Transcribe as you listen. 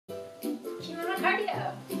Kimono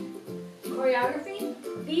Kardio. Choreography,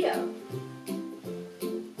 Leo.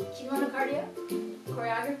 Kimono Kardio.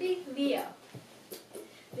 Choreography, Leo.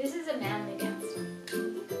 This is a manly dance.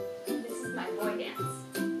 This is my boy dance.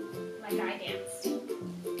 My guy dance.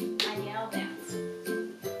 My male dance.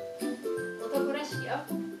 男らしいよ。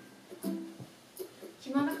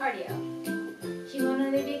Kimono Kardio. 着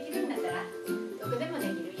物でできるんだったらどこでもで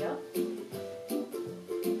きるよ。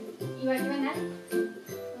言い訳はない。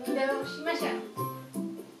運動をしましょう。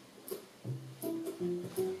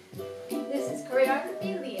This is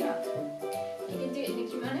choreography, Leo. You can do it in a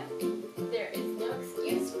kimono. There is no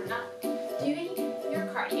excuse for not doing your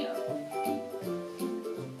cardio.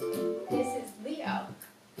 This is Leo,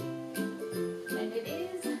 and it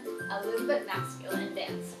is a little bit masculine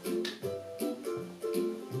dance.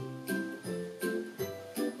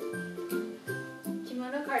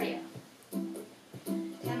 Kimono Kardio.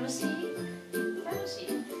 楽しい楽しい。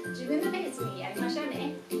自分のペースにやりましょう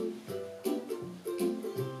ね。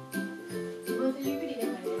もっとゆっくりでも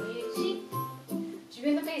いいし、自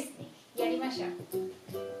分のペースにやりましょう。